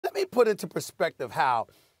let me put into perspective how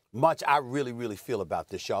much I really, really feel about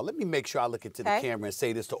this, y'all. Let me make sure I look into the camera and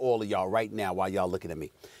say this to all of y'all right now while y'all looking at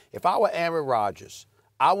me. If I were Aaron Rodgers,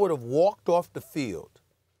 I would have walked off the field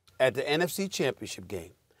at the NFC Championship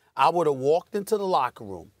game. I would have walked into the locker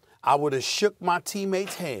room. I would have shook my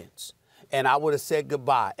teammates' hands, and I would have said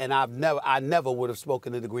goodbye. And I never would have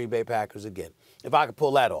spoken to the Green Bay Packers again, if I could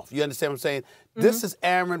pull that off. You understand what I'm saying? Mm-hmm. This is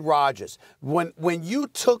Aaron Rodgers. When you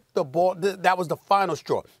took the ball, that was the final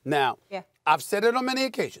straw. Now, I've said it on many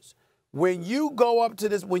occasions. When you go up to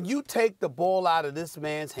this, when you take the ball out of this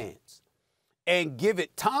man's hands and give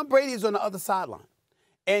it, Tom Brady's on the other sideline,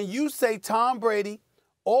 and you say, Tom Brady,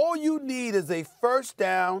 all you need is a first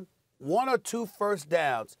down, 1 or 2 first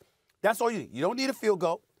downs. That's all you need. You don't need a field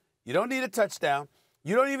goal. You don't need a touchdown.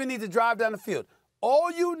 You don't even need to drive down the field.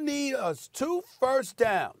 All you need is 2 first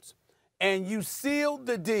downs, and you seal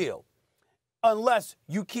the deal unless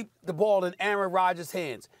you keep the ball in Aaron Rodgers'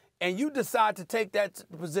 hands and you decide to take that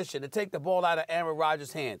position, to take the ball out of Aaron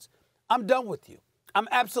Rodgers' hands. I'm done with you. I'm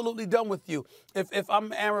absolutely done with you if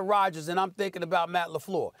I'm Aaron Rodgers and I'm thinking about Matt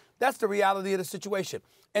LaFleur. That's the reality of the situation.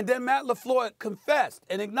 And then Matt LaFleur confessed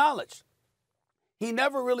and acknowledged he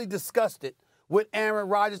never really discussed it with Aaron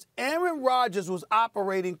Rodgers. Aaron Rodgers was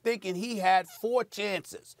operating thinking he had 4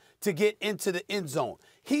 chances to get into the end zone.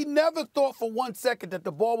 He never thought for 1 second that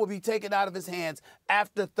the ball would be taken out of his hands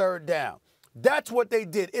after 3rd down. That's what they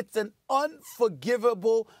did. It's an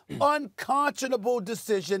unforgivable, unconscionable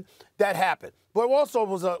decision that happened. But also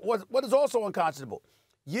what is also unconscionable?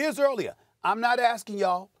 Years earlier, I'm not asking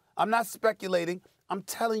y'all. I'm not speculating. I'm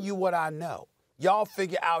telling you what I know. Y'all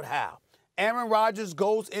figure out how. Aaron Rodgers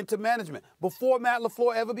goes into management before Matt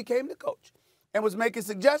LaFleur ever became the coach and was making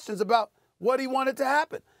suggestions about what he wanted to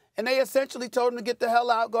happen. And they essentially told him to get the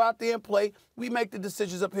hell out, go out there and play. We make the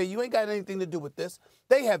decisions up here. You ain't got anything to do with this.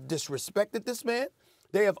 They have disrespected this man.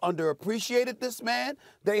 They have underappreciated this man.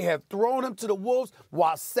 They have thrown him to the wolves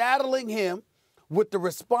while saddling him with the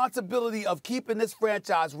responsibility of keeping this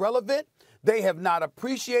franchise relevant. They have not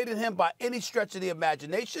appreciated him by any stretch of the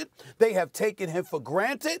imagination. They have taken him for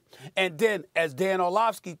granted. And then, as Dan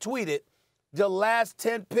Orlovsky tweeted, the last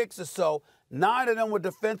 10 picks or so, 9 of them were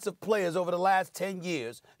defensive players over the last 10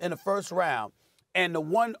 years in the first round. And the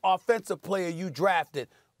one offensive player you drafted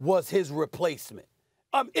was his replacement.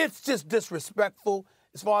 It's just disrespectful.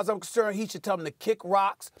 As far as I'm concerned, he should tell them to kick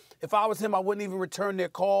rocks. If I was him, I wouldn't even return their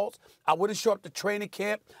calls. I wouldn't show up to training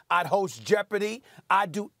camp. I'd host Jeopardy.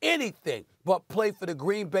 I'd do anything but play for the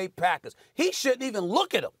Green Bay Packers. He shouldn't even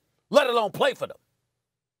look at them, let alone play for them.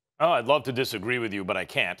 Oh, I'd love to disagree with you, but I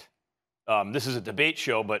can't. This is a debate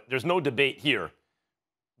show, but there's no debate here.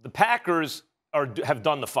 The Packers have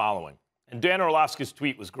done the following, and Dan Orlovsky's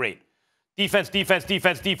tweet was great. Defense, defense,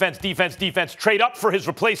 defense, defense, defense, defense. Trade up for his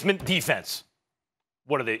replacement defense.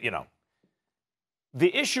 What are they,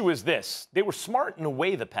 The issue is this. They were smart in a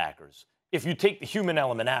way, the Packers, if you take the human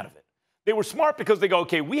element out of it. They were smart because they go,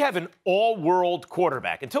 okay, we have an all-world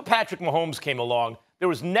quarterback. Until Patrick Mahomes came along, there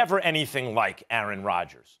was never anything like Aaron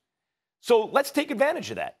Rodgers. So let's take advantage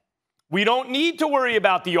of that. We don't need to worry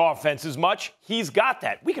about the offense as much. He's got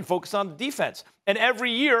that. We can focus on the defense. And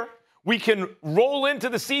every year, we can roll into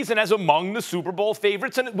the season as among the Super Bowl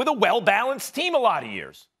favorites and with a well-balanced team a lot of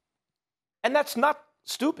years. And that's not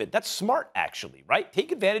stupid. That's smart, actually, right?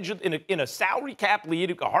 Take advantage of in a salary cap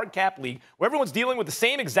league, a hard cap league, where everyone's dealing with the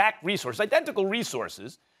same exact resource, identical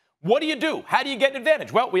resources. What do? How do you get an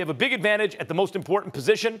advantage? Well, we have a big advantage at the most important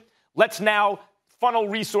position. Let's now funnel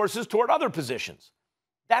resources toward other positions.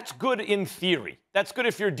 That's good in theory. That's good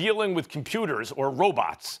if you're dealing with computers or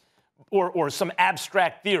robots or some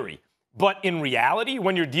abstract theory. But in reality,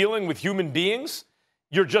 when you're dealing with human beings,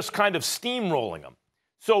 you're just kind of steamrolling them.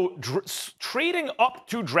 So trading up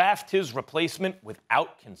to draft his replacement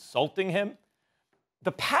without consulting him,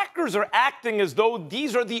 the Packers are acting as though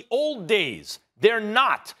these are the old days. They're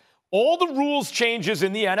not. All the rules changes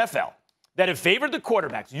in the NFL that have favored the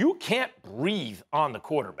quarterbacks. You can't breathe on the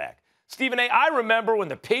quarterback. Stephen A., I remember when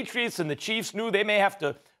the Patriots and the Chiefs knew they may have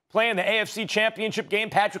to play in the AFC Championship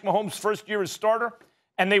game, Patrick Mahomes' first year as starter,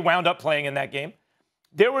 and they wound up playing in that game.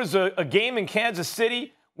 There was a game in Kansas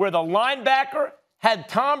City where the linebacker had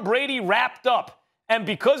Tom Brady wrapped up. And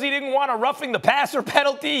because he didn't want a roughing the passer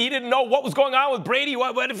penalty, he didn't know what was going on with Brady.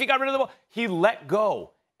 What if he got rid of the ball? He let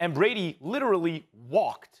go. And Brady literally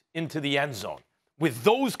walked into the end zone with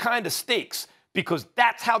those kind of stakes because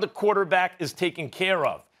that's how the quarterback is taken care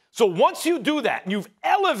of. So once you do that, and you've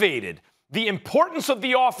elevated the importance of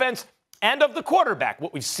the offense and of the quarterback,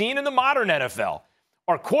 what we've seen in the modern NFL,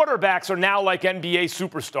 our quarterbacks are now like NBA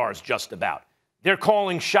superstars just about. They're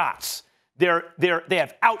calling shots. They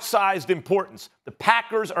have outsized importance. The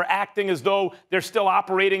Packers are acting as though they're still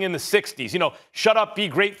operating in the 60s. You know, shut up, be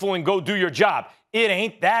grateful, and go do your job. It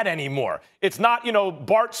ain't that anymore. It's not, you know,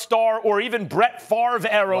 Bart Starr or even Brett Favre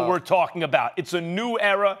era we're talking about. It's a new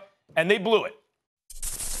era, and they blew it.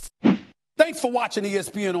 Thanks for watching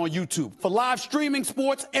ESPN on YouTube. For live streaming,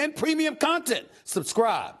 sports, and premium content,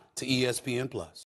 subscribe to ESPN+.